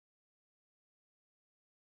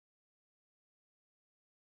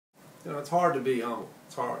You know, it's hard to be humble.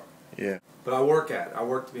 It's hard. Yeah. But I work at it. I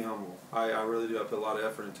work to be humble. I really do. I put a lot of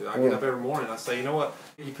effort into it. I get up every morning and I say, you know what?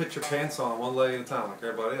 You put your pants on one leg at a time like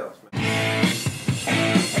everybody else, man.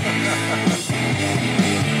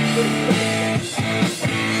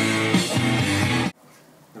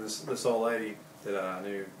 And this old lady that I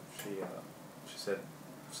knew, she said,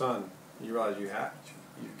 son, you realize you've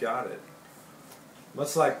got it.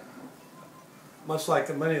 Much like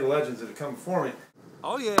many of the legends that have come before me.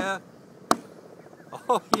 Oh yeah.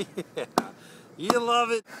 Oh yeah. You love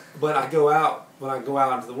it. But when I go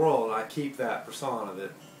out into the world, I keep that persona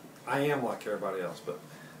that I am like everybody else. But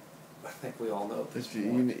I think we all know this.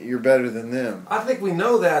 You're better than them. I think we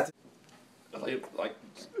know that. Like,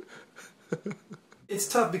 it's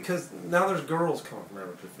tough because now there's girls coming from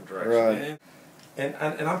every different direction. Right. And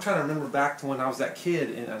I'm trying to remember back to when I was that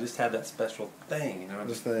kid and I just had that special thing, you know.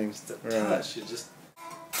 Things. Just a touch. You just